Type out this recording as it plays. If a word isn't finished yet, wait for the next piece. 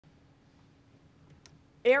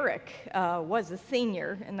Eric was a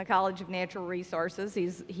senior in the College of Natural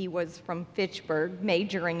Resources. He was from Fitchburg,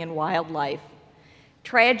 majoring in wildlife.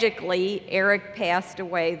 Tragically, Eric passed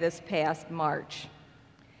away this past March.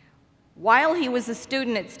 While he was a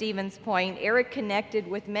student at Stevens Point, Eric connected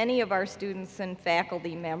with many of our students and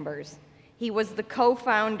faculty members. He was the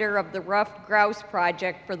co-founder of the Ruffed Grouse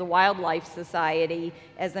Project for the Wildlife Society,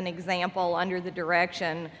 as an example, under the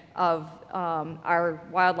direction of our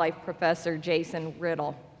wildlife professor, Jason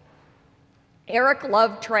Riddle. Eric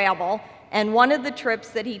loved travel, and one of the trips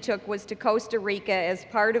that he took was to Costa Rica as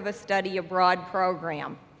part of a study abroad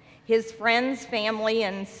program. His friends, family,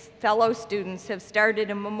 and fellow students have started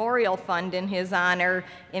a memorial fund in his honor,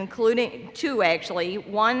 including two, actually.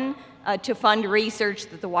 One to fund research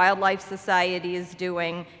that the Wildlife Society is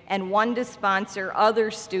doing, and one to sponsor other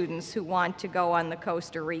students who want to go on the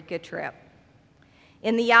Costa Rica trip.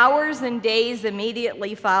 In the hours and days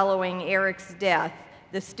immediately following Eric's death,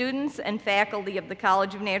 the students and faculty of the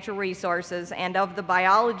College of Natural Resources and of the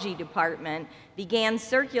biology department began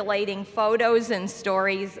circulating photos and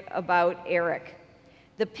stories about Eric.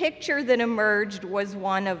 The picture that emerged was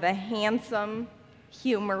one of a handsome,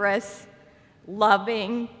 humorous,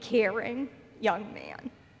 loving, caring young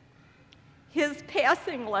man. His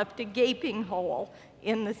passing left a gaping hole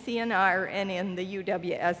in the CNR and in the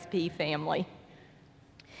UWSP family.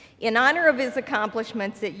 In honor of his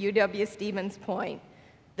accomplishments at UW-Stevens Point,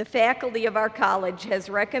 the faculty of our college has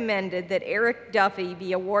recommended that Eric Duffey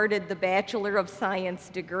be awarded the Bachelor of Science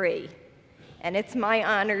degree. And it's my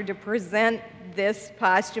honor to present this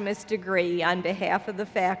posthumous degree on behalf of the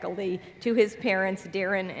faculty to his parents,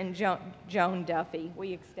 Daren and Joan Duffey.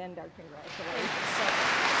 We extend our congratulations.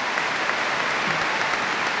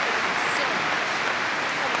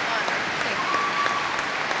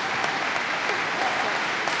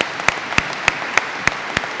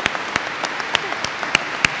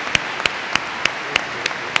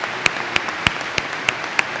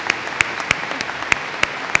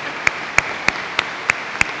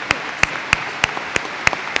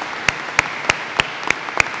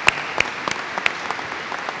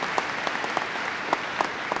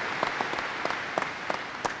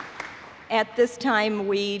 At this time,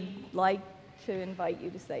 we'd like to invite you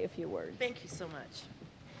to say a few words. Thank you so much.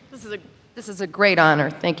 This is a great honor.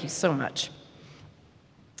 Thank you so much.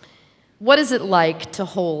 What is it like to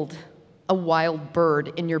hold a wild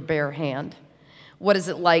bird in your bare hand? What is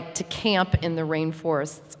it like to camp in the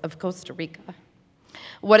rainforests of Costa Rica?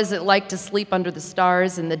 What is it like to sleep under the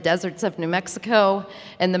stars in the deserts of New Mexico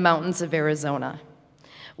and the mountains of Arizona?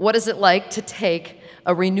 What is it like to take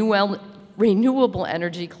a renewable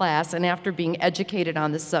energy class, and after being educated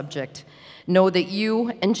on the subject, know that you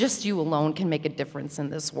and just you alone can make a difference in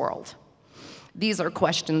this world? These are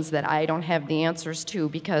questions that I don't have the answers to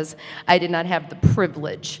because I did not have the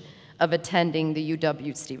privilege of attending the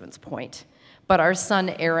UW-Stevens Point. But our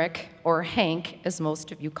son Eric, or Hank, as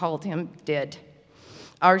most of you called him, did.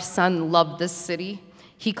 Our son loved this city.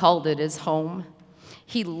 He called it his home.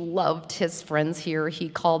 He loved his friends here. He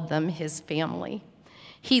called them his family.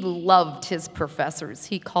 He loved his professors.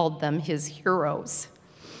 He called them his heroes.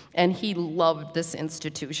 And he loved this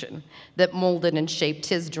institution that molded and shaped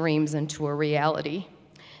his dreams into a reality.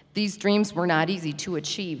 These dreams were not easy to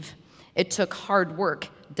achieve. It took hard work,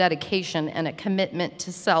 dedication, and a commitment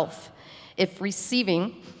to self. If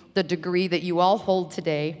receiving the degree that you all hold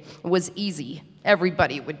today was easy,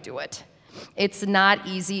 everybody would do it. It's not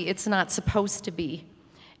easy. It's not supposed to be.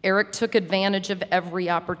 Eric took advantage of every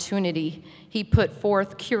opportunity. He put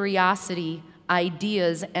forth curiosity,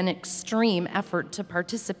 ideas, and extreme effort to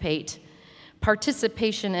participate.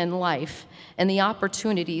 Participation in life and the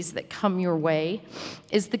opportunities that come your way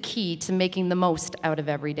is the key to making the most out of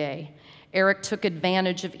every day. Eric took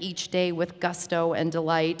advantage of each day with gusto and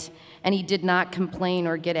delight, and he did not complain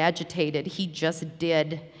or get agitated. He just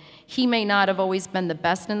did. He may not have always been the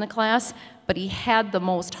best in the class, but he had the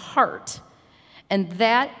most heart. And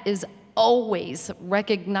that is always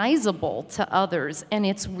recognizable to others, and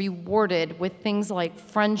it's rewarded with things like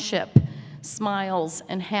friendship, smiles,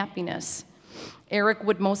 and happiness. Eric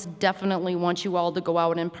would most definitely want you all to go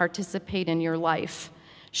out and participate in your life.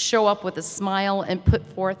 Show up with a smile and put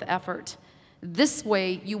forth effort. This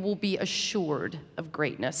way, you will be assured of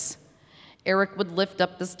greatness. Eric would lift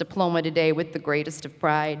up this diploma today with the greatest of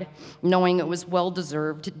pride, knowing it was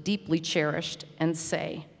well-deserved, deeply cherished, and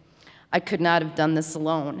say, I could not have done this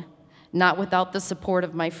alone, not without the support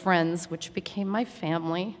of my friends, which became my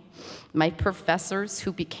family, my professors,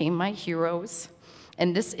 who became my heroes,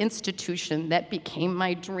 and this institution that became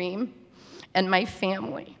my dream, and my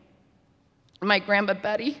family, my Grandma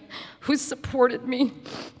Betty, who supported me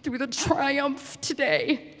through the triumph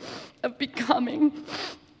today of becoming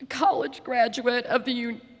a college graduate of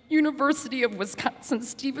the University of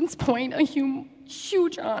Wisconsin-Stevens Point, a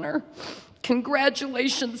huge honor.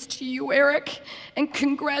 Congratulations to you, Eric, and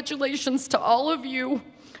congratulations to all of you.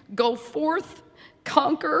 Go forth,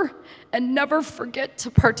 conquer, and never forget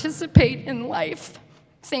to participate in life.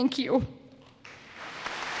 Thank you.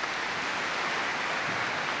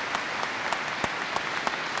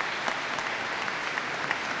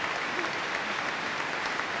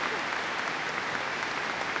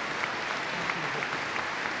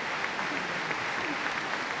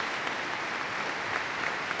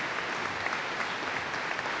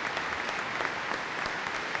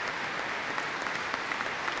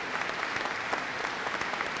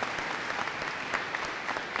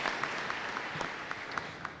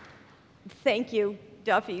 Thank you,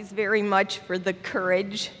 Duffeys, very much for the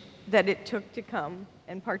courage that it took to come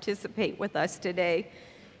and participate with us today.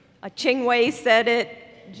 Ching Wei said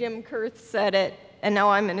it, Jim Kurth said it, and now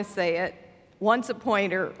I'm going to say it. Once a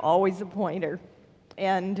pointer, always a pointer.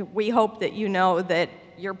 And we hope that you know that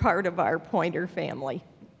you're part of our pointer family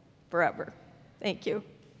forever. Thank you.